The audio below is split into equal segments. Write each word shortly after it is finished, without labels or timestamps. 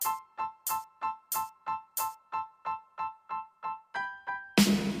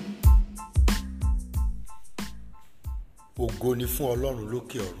Ògo ni fún Ọlọ́run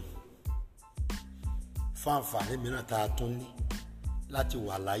lókè ọ̀run fún àǹfààní mìíràn tá a tún ní láti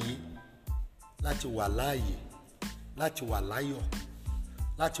wà láyé, láti wà láàyè, láti wà láyọ̀,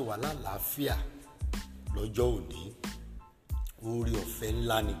 láti wà lálàáfíà lọ́jọ́ òní. Oore ọ̀fẹ́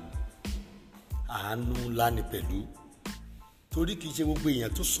ńlá ni, àánú ńlá ni pẹ̀lú, torí kìí ṣe gbogbo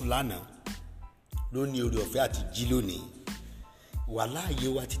èèyàn tó sùn lánàá ló ní oore ọ̀fẹ́ àti jí lónìí. Wà láàyè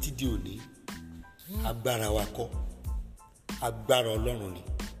wa títí di òní, agbára wa kọ́, agbára Ọlọ́run ni,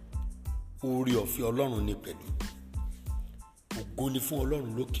 oore ọ̀fẹ́ Ọlọ́run ni pẹ̀lú. Ògo ni fún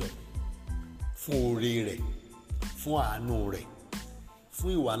Ọlọ́run lókè ọ̀run fún oore rẹ̀, fún àánú rẹ̀,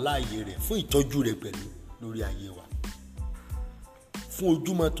 fún ìwàláàyè rẹ̀, fún ìtọ́jú rẹ̀ pẹ̀lú lórí ayé wa, fún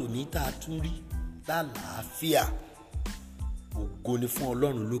ojúmọ́ tòní tá a tún rí lálàáfíà. Ògo ni fún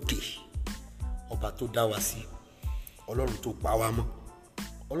Ọlọ́run lókè, ọba tó dá wa sí, Ọlọ́run tó pa wá mọ́,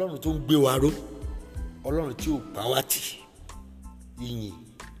 Ọlọ́run tó ń gbé wa ró, Ọlọ́run tí ò pa wá tì. Ìyìn,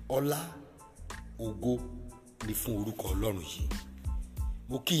 ọlá, ògo ni fún orúkọ Ọlọ́run yìí.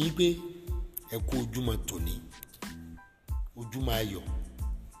 Mo kí yín pé ẹ kú ojúmọ́ tòní. Ojúmọ́ ayọ̀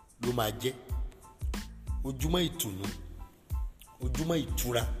ló máa jẹ́, ojúmọ́ ìtùnú, ojúmọ́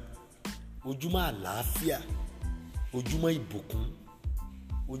ìtura, ojúmọ́ àlàáfíà, ojúmọ́ ìbùkún,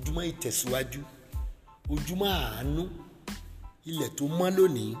 ojúmọ́ ìtẹ̀síwájú, ojúmọ́ àánú. Ilẹ̀ tó mọ́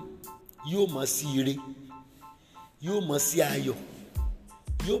lónìí yóò mọ́ sí ire, yóò mọ́ sí ayọ̀,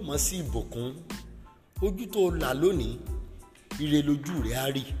 yóò mọ́ sí ìbùkún. Ojú tó là lónìí, ire lójú rẹ̀ á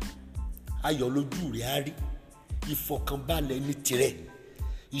rí, ayọ̀ lójú rẹ̀ á rí, ìfọ̀kànbalẹ̀ ní tirẹ̀.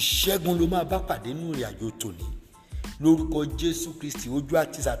 Ìṣẹ́gun ló máa bá pàdé nínú ìrìn àjò tòní. Lórúkọ Jésù Kristi, ojú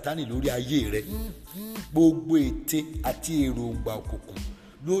àti Sátánì lórí ayé rẹ, gbogbo ète àti èròǹgbà òkùnkùn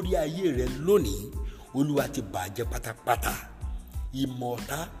lórí ayé rẹ lónìí, Olúwa ti bàjẹ́ pátápátá. Ìmọ̀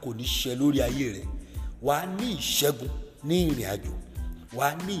ọ̀tá kò ní ṣẹ lórí ayé rẹ. Wà á ní ìṣẹ́gun ní ìrìn àjò, wà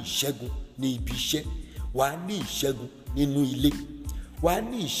á ní ìṣẹ́gun ní ibi iṣẹ́, wà á ní ìṣẹ́gun nínú ilé, wà á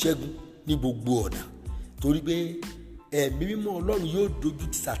ní ìṣẹ́gun ní gbogbo ọ̀nà, torí pé ẹ̀mí mímọ́ Ọlọ́run yóò dojú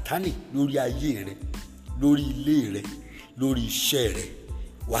ti Sátánì lórí ayé rẹ, lórí ilé rẹ, lórí iṣẹ́ rẹ.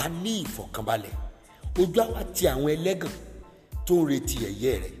 Wà á ní ìfọ̀kànbalẹ̀. Ojú àwa ti àwọn ẹlẹ́gàn tó ń retí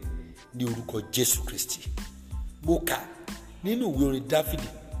ẹ̀yẹ rẹ ní orúkọ Jésù Kristi. Mo kà nínú ìwé orin Dáfídì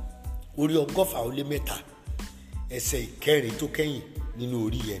orí 103 ẹsẹ̀ ìkẹrin tó kẹ́yìn nínú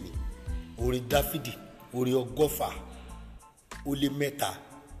orí yẹn ni. Orin Dáfídì orí 103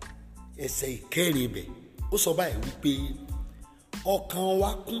 ẹsẹ̀ ìkẹrin ibẹ̀, ó sọ báyìí wípé ọkàn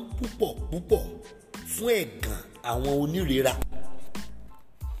wa kún púpọ̀ púpọ̀ fún ẹ̀gàn àwọn onírera.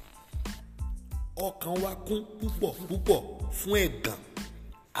 Ọkàn wa kún púpọ̀ púpọ̀ fún ẹ̀gàn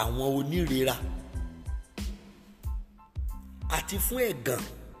àwọn onírera àti fún ẹ̀gàn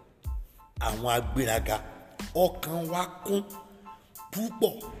àwọn agbéraga. Ọkàn wa kún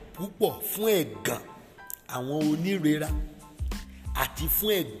púpọ̀ púpọ̀ fún ẹ̀gàn àwọn onírera àti fún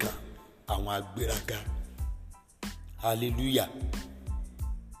ẹ̀gàn àwọn agbéraga. Hallelujah.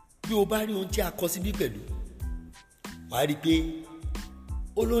 Bí o bá rí ohun tí a kọ síbí pẹ̀lú, wà á rí i pé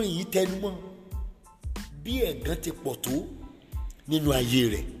olórin yìí tẹnumọ́ bí ẹ̀gàn ti pọ̀ tó nínú ayé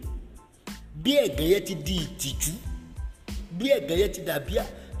rẹ̀, bí ẹ̀gàn yẹn ti di ìtìjú, bí ẹ̀gàn yẹn ti dàbí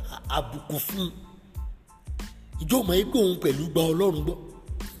àbùkù fún un. Ìjọ mọ̀ pé òun pẹ̀lú gba Ọlọ́run gbọ́,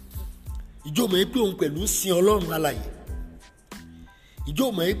 ìjọ mọ̀ pé òun pẹ̀lú sin Ọlọ́run alààyè, ìjọ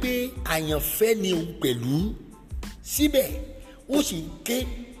mọ̀ pé àyànfẹ́ ni òun pẹ̀lú. Síbẹ̀ ó sì ń ké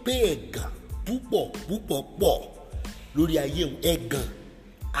pé ẹ̀gàn púpọ̀ púpọ̀ pọ̀ lórí ayé òun. Ẹ̀gàn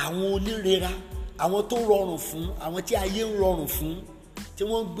àwọn onírera, àwọn tó rọrùn fún, àwọn tí ayé ń rọrùn fún, tí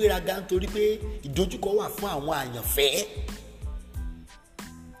wọ́n ń gbéraga nítorí pé ìdojúkọ wà fún àwọn àyànfẹ́.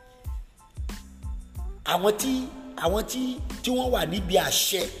 Àwọn tí wọ́n wà níbi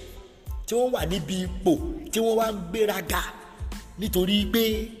àṣẹ, tí wọ́n wà níbi ipò, tí wọ́n wá ń gbéraga nítorí pé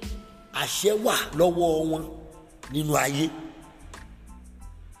àṣẹ wà lọ́wọ́ wọn nínú ayé.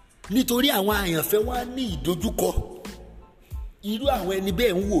 Nítorí àwọn àyànfẹ́ wá ní ìdojúkọ. Irú àwọn ẹni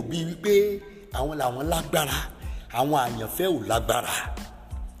bẹ́ẹ̀ ń wò bíi wípé àwọn làwọn lágbára, àwọn àyànfẹ́ ò lágbára.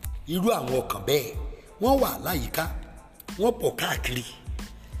 Irú àwọn ọkàn bẹ́ẹ̀ wọ́n wà láyìíká, wọ́n pọ̀ káàkiri.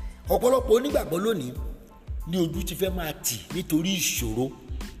 Ọ̀pọ̀lọpọ̀ onígbàgbọ́ lónìí ní ojú ti fẹ́ máa tì nítorí ìṣòro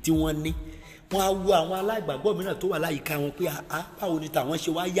tí wọ́n ní. Wọ́n á wo àwọn aláìgbàgbọ́ mìíràn tó wà láyìíká wọn pé báwo ni tàwọn ṣe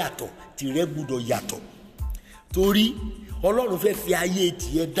wá yàtọ̀, tìrẹ gbọ́dọ̀ yàtọ̀. Torí Ọlọ́run fẹ́ fi ayé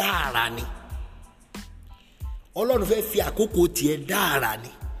tiẹ̀ dára ni, Ọlọ́run fẹ́ fi àkókò tiẹ̀ dára ni.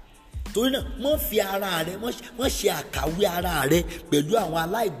 Torí náà wọ́n fi ara rẹ, wọ́n ṣe àkàwé ara rẹ pẹ̀lú àwọn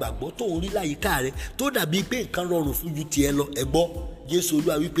aláìgbàgbọ́ tó ń rí láyìíká rẹ tó dàbí pé nǹkan rọrùn fún ju tiẹ̀ lọ. Ẹ gbọ́, Jésù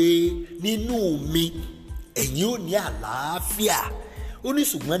Olúwa wípé nínú mi ẹ̀yin ò ní àlàáfíà. Ó ní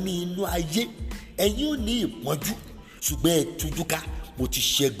ṣùgbọ́n ní inú ayé ẹ̀yin ò ní ìpọ́njú, ṣùgbọ́n ẹ tújú ká, mo ti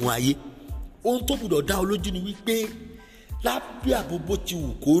ṣẹ́gun ayé. Ohun tó gbọ́dọ̀ dá ọ lójú ni wípé lábẹ́ àbòbò ti wù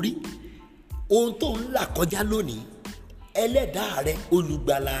kó rí, ohun tó ń là kọjá lónìí, ẹlẹ́dàá rẹ,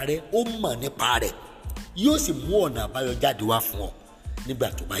 olùgbàlà rẹ, ó mọ̀ nípa rẹ̀, yóò sì mú ọ̀nà àbáyọ jáde wá fún ọ nígbà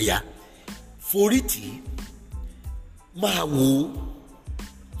tó bá yá. Forítì, máa wò ó,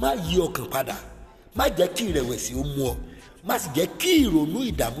 má yí ọkàn padà, má jẹ́ kí ìrẹ̀wẹ̀sì ó mú ọ, má sì jẹ́ kí ìrònú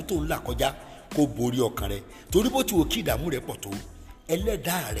ìdààmú tó ń là kọjá kó borí ọkàn rẹ, torí bó ti wò kí ìdààmú rẹ pọ̀ tó,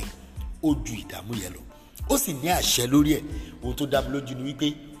 ẹlẹ́dàá rẹ ó ju ìdààmú yẹn lọ, ó sì ní àṣẹ lórí ẹ̀. Ohun tó dá mi lójú ni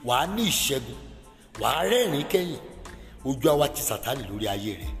wípé wàá ní ìṣẹ́gun, wàá rẹ́rìn kẹ́yìn, ojú àwa ti Sátánì lórí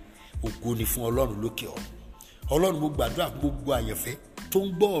ayé rẹ. Ògo ni fún Ọlọ́run lókè ọ̀run. Ọlọ́run, mo gbàdúrà gbogbo àyànfẹ́ tó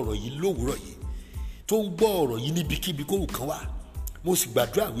ń gbọ́ ọ̀rọ̀ yìí lówùúrọ̀ yìí, tó ń gbọ́ ọ̀rọ̀ yìí níbikíbi kó wù kán wà, mo sì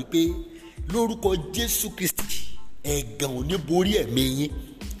gbàdúrà wípé lórúkọ Jésù Kristi, ẹ̀gàn ò ní borí ẹ̀mí yín.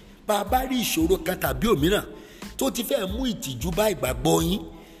 Bàbá rí ìṣòro kan tàbí òmíràn tó ti fẹ́ mú ìtìjú bá ìgbàgbọ́ yín,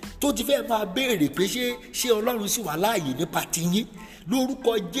 tó ti fẹ́ máa béèrè pé ṣé Ọlọ́run sì wà láàyè nípa tiyín,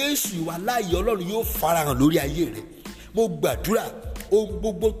 lórúkọ Jésù ìwà láàyè Ọlọ́run yóò farahàn lórí ayé rẹ. Mo gbàdúrà ohun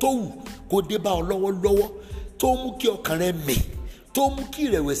gbogbo tó wù kó dé bá ọ lọ́wọ́lọ́wọ́, tó mú kí ọkàn rẹ mì, tó mú kí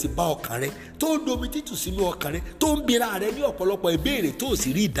ìrẹ̀wẹ̀sì bá ọkàn rẹ, tó ń domi títù sínú ọkàn rẹ, tó ń bira rẹ ní ọ̀pọ̀lọpọ̀ ìbéèrè tó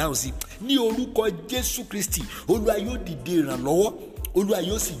sì rí ìdáhùn sí, ní orúkọ Jésù Kristi, Olúwa yóò dìde ìrànlọ́wọ́, Olúwa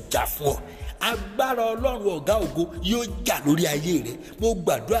yóò sì jà fún ọ. Agbára Ọlọ́run ọ̀gá ògo yóò jà lórí ayé rẹ. Mo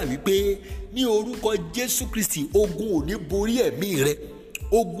gbàdúrà wípé ní orúkọ Jésù Kristi, ogun ò ní borí ẹ̀mí rẹ,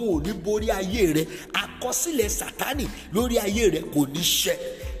 ogun ò ní borí ayé rẹ, àkọsílẹ̀ Sátánì lórí ayé rẹ kò ní ṣẹ,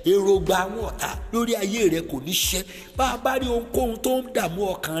 èròǹgbà àwọn ọ̀tá lórí ayé rẹ kò ní ṣẹ. Bá a bá rí ohunkóhun tó ń dààmú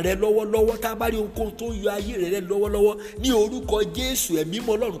ọkàn rẹ lọ́wọ́lọ́wọ́, tá a bá rí ohunkóhun tó ń yọ ayé rẹ lọ́wọ́lọ́wọ́, ní orúkọ Jésù, ẹ̀mí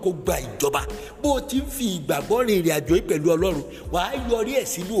mọ́ Ọlọ́run kó gba ìjọba. Bó o ti ń fi ìgbàgbọ́ rin ìrìn àjò yìí pẹ̀lú Ọlọ́run, wàá yọrí ẹ̀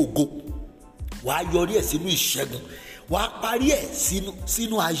sínú ògo, wàá yọrí ẹ̀ sínú ìṣẹ́gun, wàá parí ẹ̀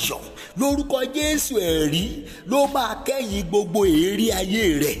sínú ayọ̀. Lórúkọ Jésù, ẹ̀rí ló máa kẹ́yìn gbogbo èérí ayé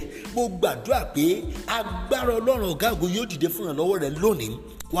rẹ̀. Mo gbàdúrà pé agbára Ọlọ́run ọ̀gá ògo yóò dìde fún ìrànlọ́wọ́ rẹ lónìí.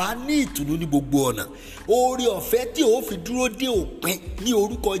 Wàá ní ìtùnú ní gbogbo ọ̀nà. Oore ọ̀fẹ́ tí ó fi dúró dé òpin ní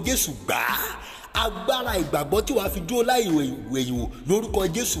orúkọ Jésù gbà á. Agbára ìgbàgbọ́ tí wàá fi dúró láì wẹ̀yìn wò lórúkọ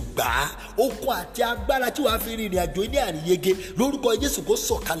Jésù gbà á. Okun àti agbára tí wàá fi rìnrìn àjò ní àríyege lórúkọ Jésù kó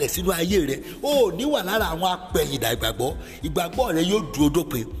sọ̀kalẹ̀ sínú ayé rẹ. Ó ní wà lára àwọn apẹ̀yìndà ìgbàgbọ́ rẹ yóò dúró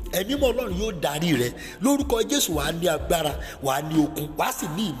dópin. Ẹ̀mí mọ́ Ọlọ́run yóò darí rẹ. Lórúkọ Jésù, wàá ní agbára, wàá ní okun, wàá sì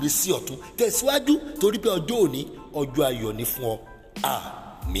ní ìmísí ọ̀tun. Tẹ̀síwájú, torí pé ọjọ́ òní ọjọ́ ayọ̀ ni fún ọ.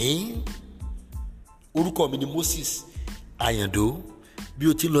 Àmín. Orúkọ mi ni Moses Àyàndó. Bí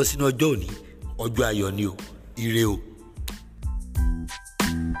o ti lọ sínú ọjọ́ òní, ọjọ́ ayọ̀ ni o. Ire o.